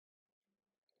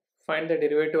Find the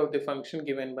derivative of the function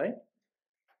given by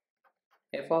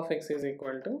f of x is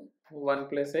equal to 1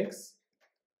 plus x,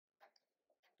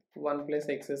 1 plus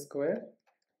x square,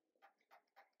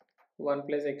 1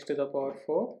 plus x to the power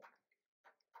 4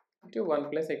 to 1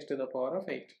 plus x to the power of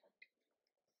 8.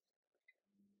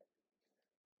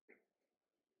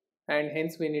 And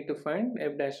hence we need to find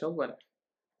f dash of 1.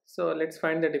 So let's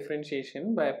find the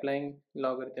differentiation by applying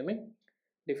logarithmic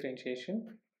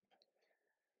differentiation.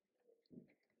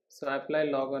 So apply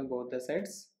log on both the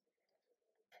sides.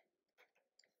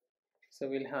 So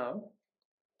we'll have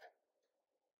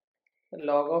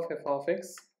log of f of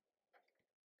x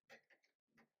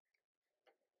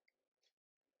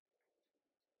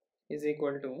is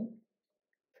equal to,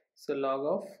 so log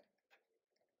of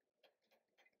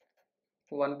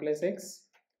 1 plus x,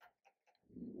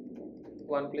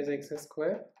 1 plus x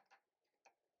square,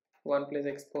 1 plus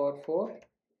x power 4,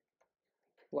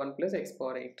 1 plus x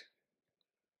power 8.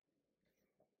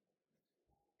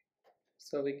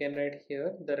 So we can write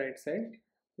here the right side,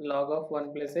 log of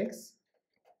 1 plus x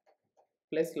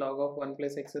plus log of 1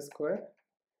 plus x square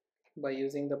by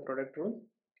using the product rule,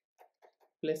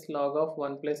 plus log of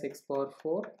 1 plus x power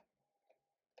 4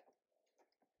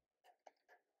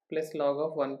 plus log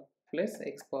of 1 plus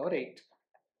x power 8.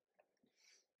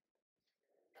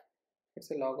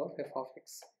 It's a log of f of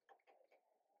x.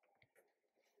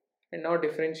 And now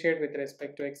differentiate with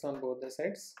respect to x on both the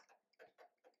sides.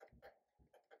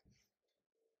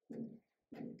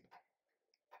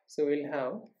 So we'll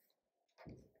have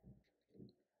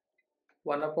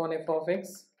 1 upon f of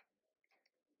x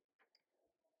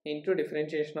into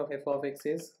differentiation of f of x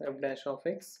is f dash of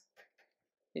x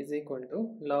is equal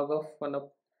to log of 1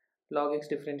 up log x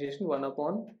differentiation 1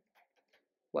 upon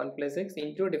 1 plus x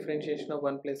into differentiation of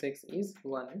 1 plus x is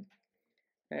 1,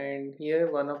 and here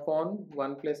 1 upon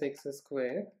 1 plus x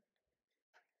square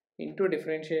into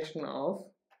differentiation of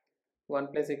 1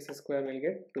 plus x square will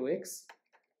get 2x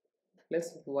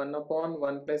plus 1 upon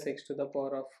 1 plus x to the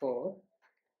power of 4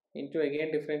 into again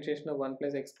differentiation of 1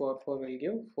 plus x power 4 will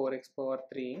give 4x power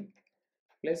 3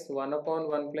 plus 1 upon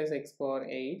 1 plus x power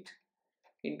 8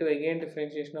 into again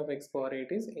differentiation of x power 8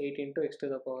 is 8 into x to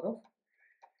the power of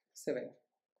 7.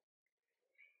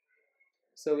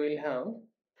 So we'll have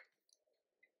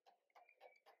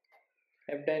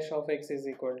f dash of x is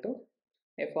equal to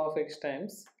f of x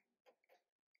times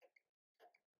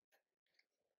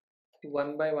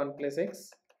 1 by 1 plus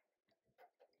x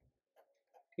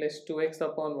plus 2x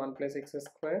upon 1 plus x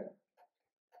square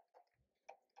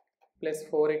plus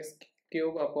 4x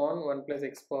cube upon 1 plus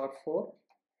x power 4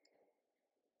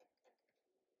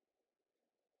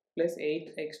 plus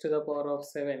 8x to the power of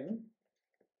 7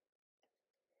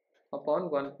 upon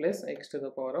 1 plus x to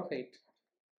the power of 8.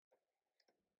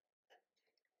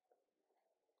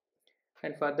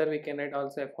 And further we can write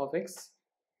also f of x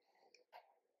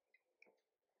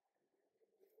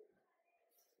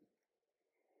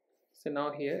so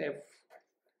now here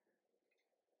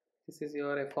this is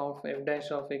your f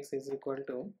dash of x is equal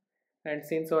to, and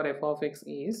since our f of x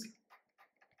is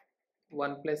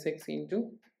 1 plus x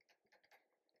into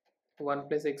 1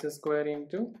 plus x square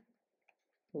into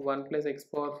 1 plus x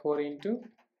power 4 into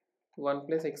 1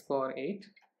 plus x power 8,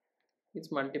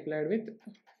 it's multiplied with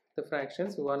the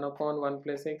fractions 1 upon 1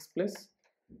 plus x plus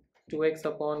 2x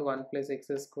upon 1 plus x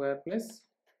square plus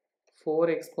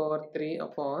 4x power 3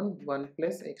 upon 1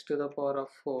 plus x to the power of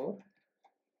 4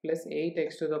 plus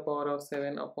 8x to the power of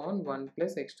 7 upon 1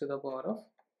 plus x to the power of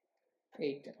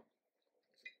 8.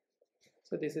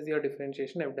 So this is your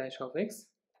differentiation f dash of x,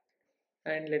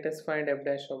 and let us find f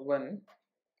dash of 1.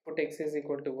 Put x is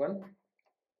equal to 1.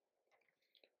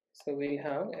 So we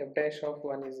have f dash of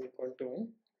 1 is equal to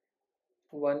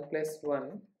 1 plus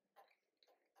 1,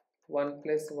 1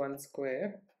 plus 1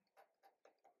 square,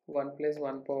 1 plus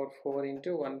 1 power 4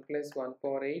 into 1 plus 1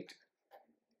 power 8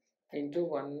 into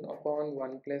 1 upon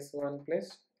 1 plus 1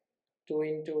 plus 2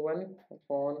 into 1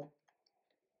 upon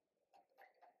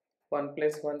 1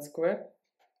 plus 1 square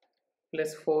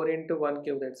plus 4 into 1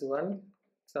 cube, that's 1,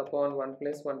 it's upon 1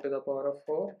 plus 1 to the power of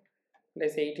 4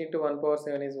 plus 8 into 1 power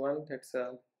 7 is 1, that's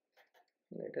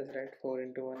let us write 4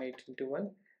 into 1, 8 into 1,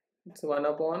 it's 1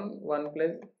 upon 1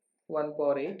 plus 1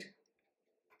 power 8.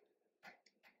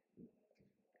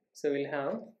 So we'll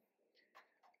have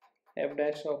f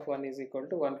dash of 1 is equal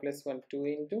to 1 plus 1 2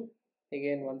 into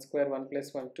again 1 square 1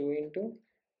 plus 1 2 into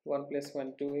 1 plus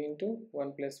 1 2 into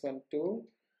 1 plus 1 2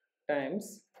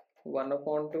 times 1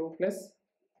 upon 2 plus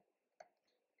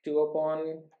 2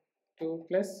 upon 2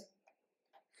 plus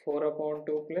 4 upon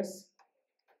 2 plus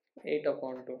 8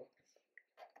 upon 2,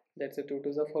 that's a 2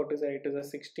 to the 4 to the 8 to the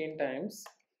 16 times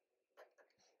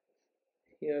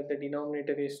here the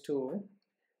denominator is 2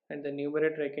 and the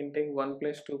numerator I can take 1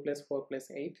 plus 2 plus 4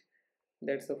 plus 8,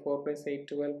 that's a 4 plus 8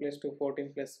 12 plus 2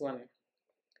 14 plus 1,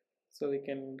 so we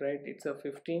can write it's a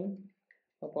 15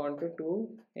 upon to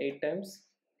 2 8 times,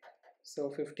 so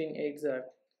 15 8s are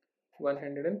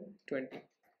 120,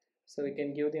 so we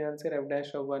can give the answer f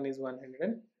dash of 1 is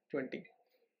 120.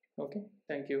 Okay,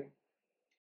 thank you.